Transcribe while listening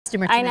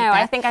customer to I know,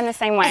 I think I'm the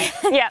same way.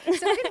 Yeah. So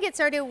we're going to get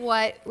started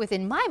what,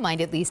 within my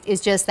mind at least,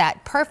 is just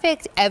that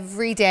perfect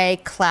everyday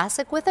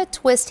classic with a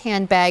twist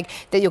handbag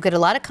that you'll get a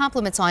lot of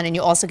compliments on and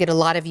you'll also get a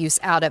lot of use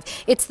out of.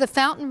 It's the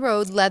Fountain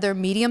Road leather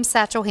medium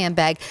satchel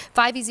handbag,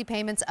 5 easy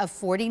payments of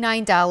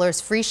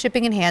 $49, free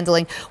shipping and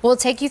handling. We'll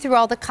take you through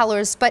all the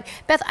colors, but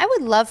Beth, I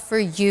would love for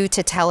you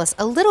to tell us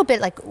a little bit,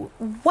 like,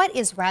 what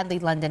is Radley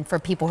London for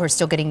people who are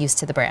still getting used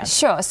to the brand?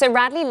 Sure. So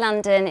Radley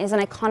London is an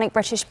iconic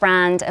British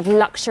brand of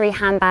luxury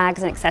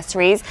handbags and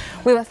accessories.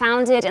 We were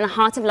founded in the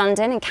heart of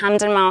London in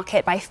Camden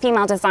Market by a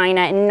female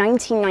designer in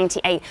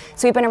 1998.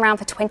 So we've been around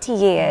for 20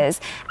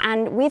 years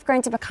and we've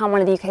grown to become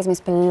one of the UK's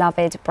most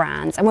beloved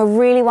brands. And we're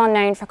really well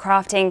known for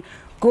crafting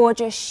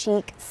gorgeous,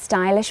 chic,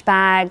 stylish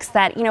bags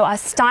that, you know, are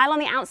style on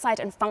the outside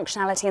and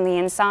functionality on the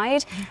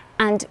inside,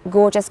 and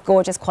gorgeous,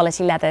 gorgeous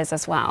quality leathers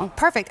as well.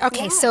 Perfect.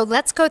 Okay, so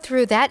let's go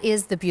through. That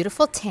is the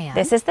beautiful tan.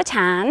 This is the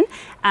tan.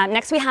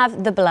 Next we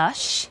have the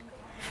blush.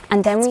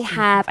 And then we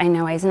have, I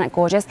know, isn't that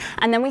gorgeous?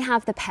 And then we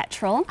have the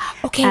petrol.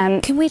 Okay,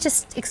 can we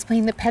just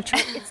explain the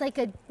petrol? It's like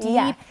a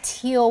deep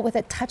teal with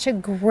a touch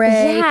of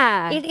gray.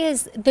 Yeah. It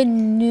is the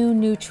new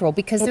neutral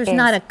because there's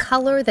not a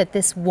color that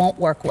this won't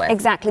work with.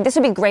 Exactly. This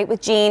would be great with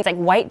jeans, like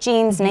white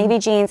jeans, navy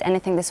jeans,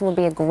 anything. This would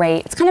be a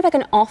great, it's kind of like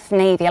an off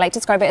navy. I like to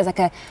describe it as like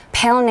a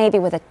pale navy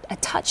with a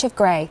touch of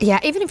gray. Yeah,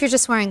 even if you're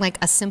just wearing like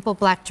a simple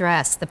black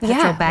dress, the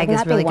petrol bag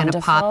is really going to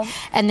pop.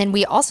 And then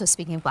we also,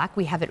 speaking of black,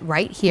 we have it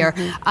right here.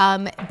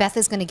 Beth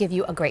is going to give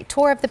you a great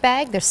tour of the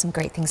bag. There's some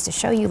great things to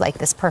show you, like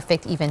this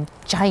perfect, even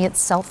giant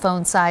cell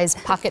phone size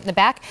pocket in the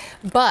back.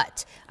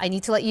 But I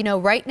need to let you know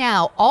right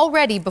now,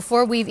 already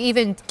before we've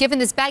even given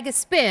this bag a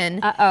spin,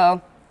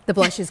 the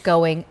blush is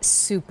going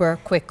super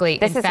quickly.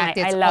 In fact,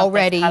 it's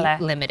already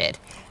limited.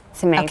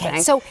 It's amazing.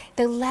 Okay, so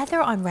the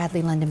leather on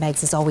Radley London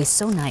bags is always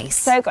so nice.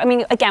 So, I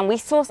mean, again, we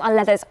source our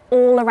leathers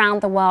all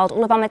around the world,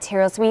 all of our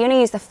materials. So we only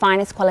use the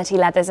finest quality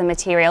leathers and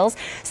materials.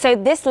 So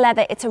this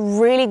leather, it's a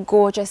really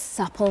gorgeous,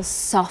 supple,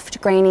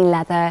 soft, grainy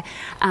leather.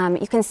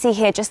 You can see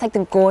here just like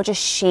the gorgeous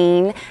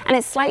sheen, and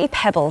it's slightly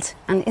pebbled.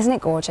 And isn't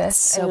it gorgeous?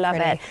 So I love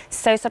pretty. it.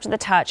 So soft to the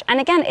touch.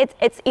 And again,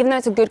 it's even though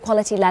it's a good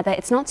quality leather,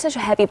 it's not such a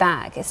heavy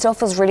bag. It still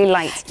feels really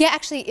light. Yeah,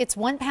 actually, it's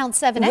 1 pound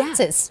 7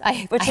 ounces.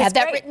 I have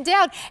that written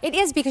down. It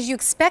is because you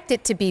expect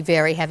it to be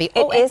very heavy.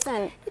 It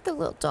isn't. The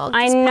little dog.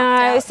 I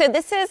know. So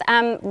this is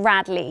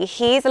Radley.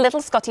 He's a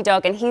little Scotty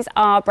dog, and he's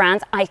our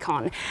brand's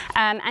icon.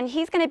 And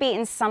he's going to be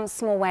in some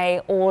small way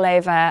all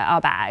over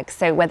our bags.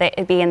 So whether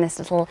it be in this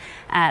little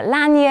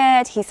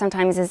lanyard, he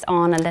sometimes is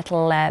on a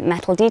little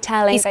metal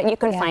detailing, but you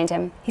can find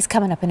him. He's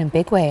coming up in a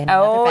big way in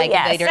another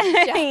bag later.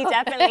 He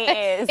definitely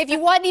is. If you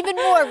want even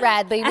more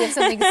Radley, we have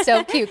something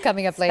so cute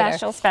coming up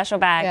later. Special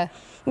bag.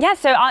 Yeah,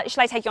 so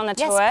shall I take you on the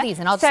tour? Yes, please,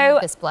 and I'll just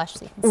move this blush.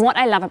 So what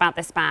I love about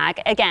this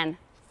bag, again,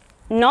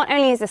 not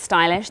only is it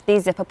stylish,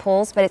 these zipper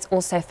pulls, but it's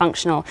also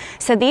functional.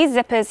 So these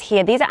zippers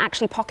here, these are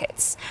actually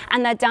pockets.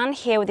 And they're done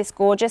here with this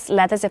gorgeous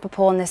leather zipper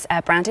pull and this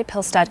branded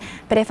pill stud.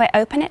 But if I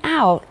open it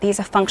out, these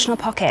are functional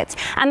pockets.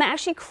 And they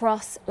actually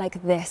cross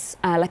like this,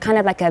 like kind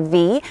of like a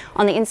V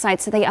on the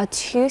inside. So they are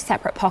 2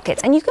 separate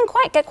pockets. And you can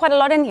get quite a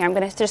lot in here. I'm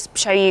going to just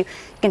show you. You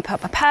can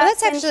put a purse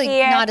that's actually in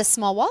here. Not a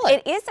small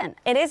wallet. It isn't.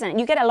 It isn't.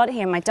 You get a lot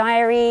here in my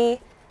diary.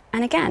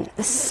 And again,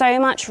 there's so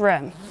much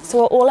room.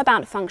 So we're all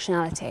about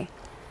functionality.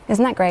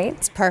 Isn't that great?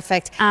 It's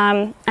perfect.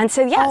 And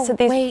so, yeah. so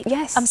these,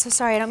 yes. I'm so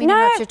sorry. I don't mean to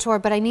interrupt your tour,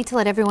 but I need to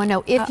let everyone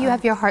know, if you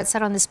have your heart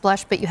set on this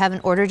blush, but you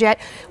haven't ordered yet,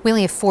 we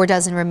only have 4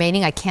 dozen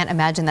remaining. I can't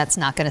imagine that's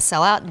not going to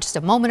sell out in just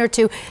a moment or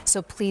two.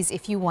 So please,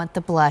 if you want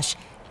the blush,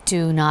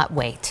 do not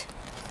wait.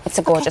 It's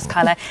a gorgeous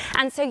color.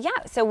 And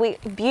so,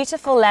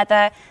 beautiful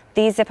leather,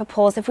 these zipper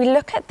pulls. If we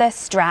look at the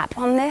strap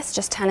on this,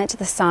 just turn it to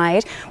the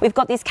side. We've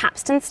got these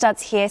capstan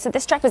studs here. So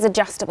this strap is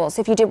adjustable. So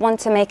if you did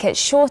want to make it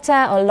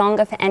shorter or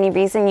longer for any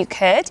reason, you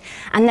could.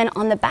 And then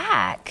on the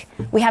back,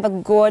 we have a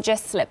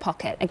gorgeous slip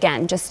pocket.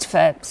 Again, just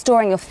for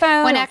storing your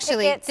phone. When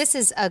actually, tickets. This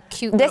is a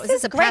cute, this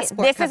is a great.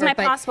 passport This cover, is my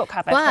passport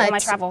cover for my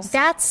travels.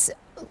 That's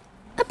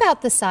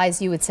about the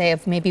size, you would say,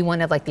 of maybe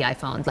one of like the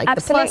iPhone, like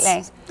Absolutely.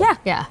 the Plus.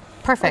 Yeah.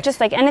 Perfect. Just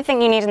like anything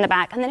you need in the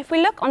back. And then if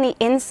we look on the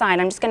inside,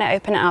 I'm just going to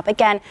open it up.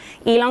 Again,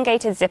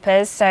 elongated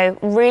zippers, so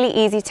really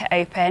easy to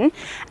open.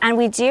 And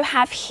we do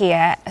have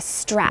here a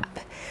strap.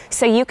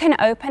 So you can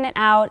open it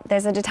out.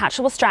 There's a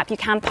detachable strap. You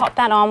can pop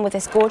that on with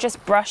this gorgeous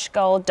brush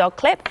gold dog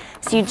clip.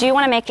 So you do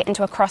want to make it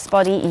into a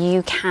crossbody,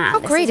 you can. How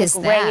great is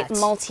that? This is a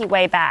great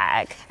multi-way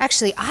bag.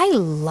 Actually, I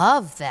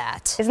love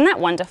that. Isn't that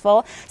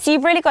wonderful? So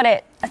you've really got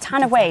it a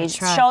ton of ways.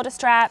 Shoulder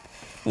strap.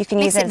 You can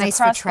use it as nice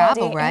a crossbody. for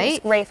travel, right? It's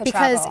great for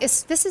travel.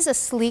 Because this is a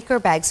sleeker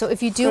bag. So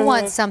if you do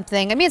want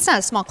something, I mean, it's not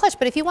a small clutch,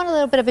 but if you want a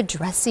little bit of a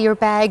dressier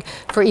bag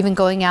for even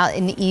going out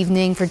in the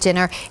evening for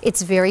dinner,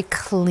 it's very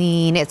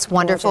clean. It's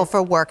wonderful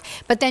for work.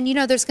 But then, you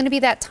know, there's going to be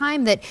that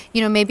time that,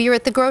 you know, maybe you're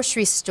at the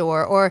grocery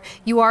store or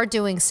you are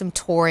doing some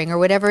touring or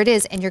whatever it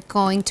is, and you're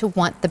going to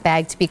want the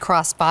bag to be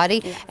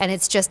crossbody. Yeah. And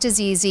it's just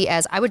as easy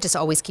as, I would just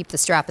always keep the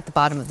strap at the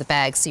bottom of the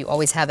bag so you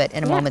always have it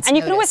in a moment's notice. And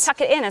you can always tuck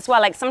it in as well.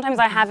 Like sometimes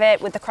I have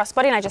it with the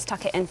crossbody and I just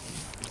tuck it in.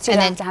 So you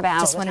don't have to have it out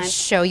just all the want to time.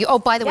 show you. Oh,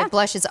 by the way,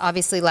 blush is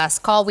obviously last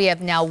call. We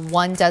have now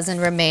 1 dozen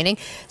remaining.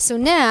 So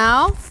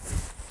now,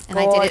 and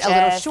I did it a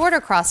little shorter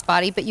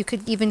crossbody, but you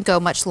could even go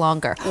much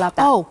longer. Love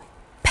that. Oh,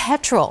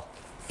 petrol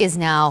is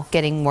now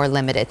getting more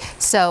limited.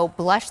 So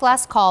blush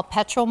last call,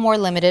 petrol more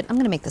limited. I'm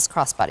going to make this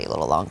crossbody a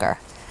little longer.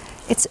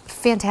 It's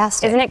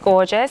fantastic. Isn't it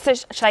gorgeous? So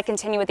should I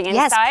continue with the inside?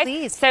 Yes,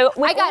 please. So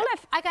I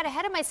got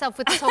ahead of myself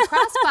with this whole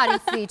crossbody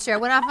feature.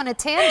 Went off on a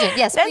tangent.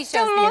 Yes, there's please show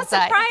us still the more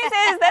inside.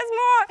 surprises. There's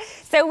more.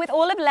 So with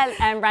all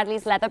of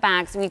Radley's leather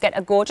bags, we get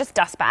a gorgeous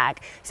dust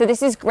bag. So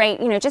this is great.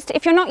 You know, just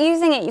if you're not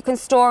using it, you can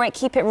store it,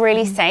 keep it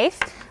really safe.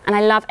 And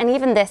I love, and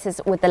even this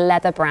is with the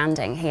leather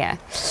branding here.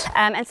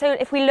 And so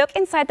if we look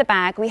inside the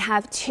bag, we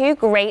have 2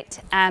 great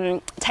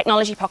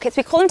technology pockets.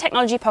 We call them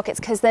technology pockets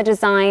because they're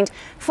designed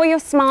for your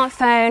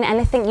smartphone,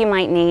 anything you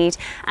might need.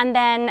 And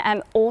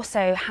then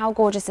also, how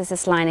gorgeous is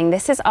this lining?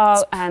 This is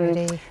our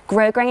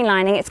grow grain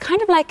lining. It's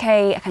kind of like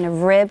a kind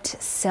of ribbed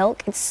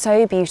silk. It's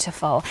so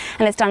beautiful.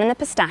 And it's done in the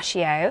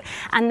pistachio.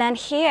 And then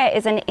here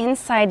is an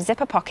inside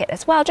zipper pocket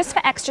as well, just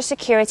for extra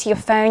security, your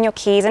phone, your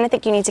keys, anything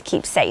you need to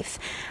keep safe.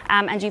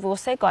 And you've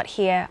also got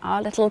here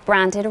our little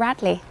branded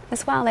Radley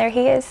as well. There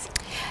he is.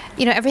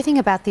 You know, everything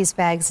about these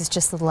bags is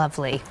just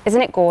lovely.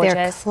 Isn't it gorgeous?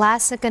 They're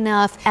classic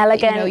enough.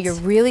 Elegant. You know, you're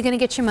really going to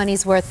get your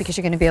money's worth because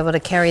you're going to be able to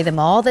carry them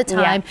all the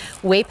time,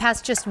 way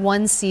past just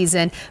one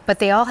season. But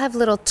they all have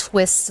little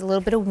twists, a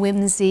little bit of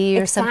whimsy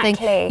or something.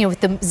 You know,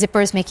 with the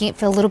zippers making it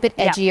feel a little bit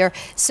edgier.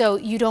 So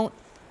you don't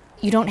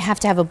have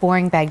to have a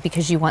boring bag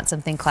because you want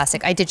something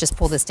classic. I did just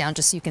pull this down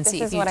just so you can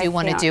see if you do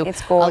want to do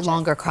a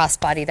longer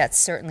crossbody, that's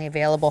certainly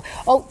available.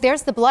 Oh,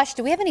 there's the blush.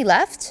 Do we have any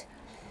left?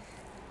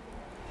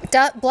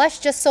 Blush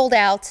just sold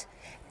out.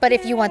 But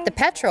if you want the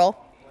petrol,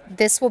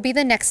 this will be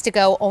the next to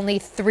go. Only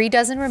 3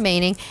 dozen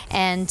remaining.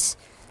 And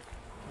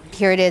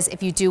here it is.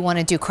 If you do want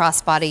to do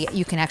crossbody,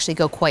 you can actually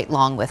go quite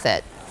long with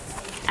it.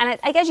 And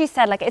I guess you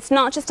said, like, it's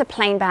not just a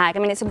plain bag. I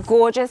mean, it's a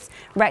gorgeous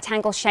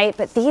rectangle shape,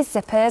 but these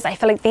zippers, I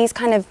feel like these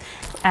kind of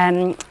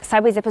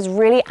sideways zippers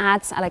really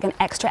adds like an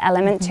extra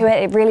element to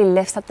it. It really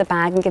lifts up the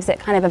bag and gives it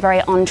kind of a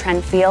very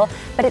on-trend feel,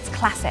 but it's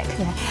classic.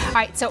 All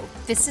right, so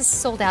this is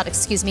sold out,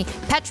 excuse me.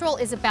 Petrol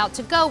is about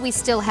to go. We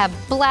still have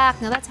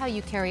black. Now, that's how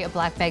you carry a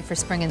black bag for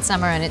spring and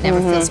summer, and it never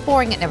feels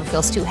boring. It never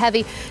feels too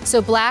heavy.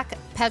 So black,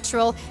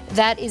 petrol,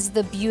 that is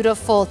the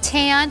beautiful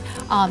tan.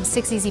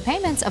 6 easy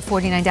payments of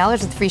 $49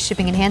 with free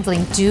shipping and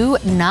handling. Do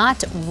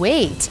not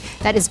wait.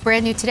 That is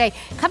brand new today.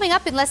 Coming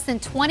up in less than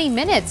 20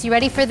 minutes. You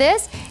ready for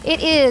this?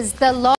 It is the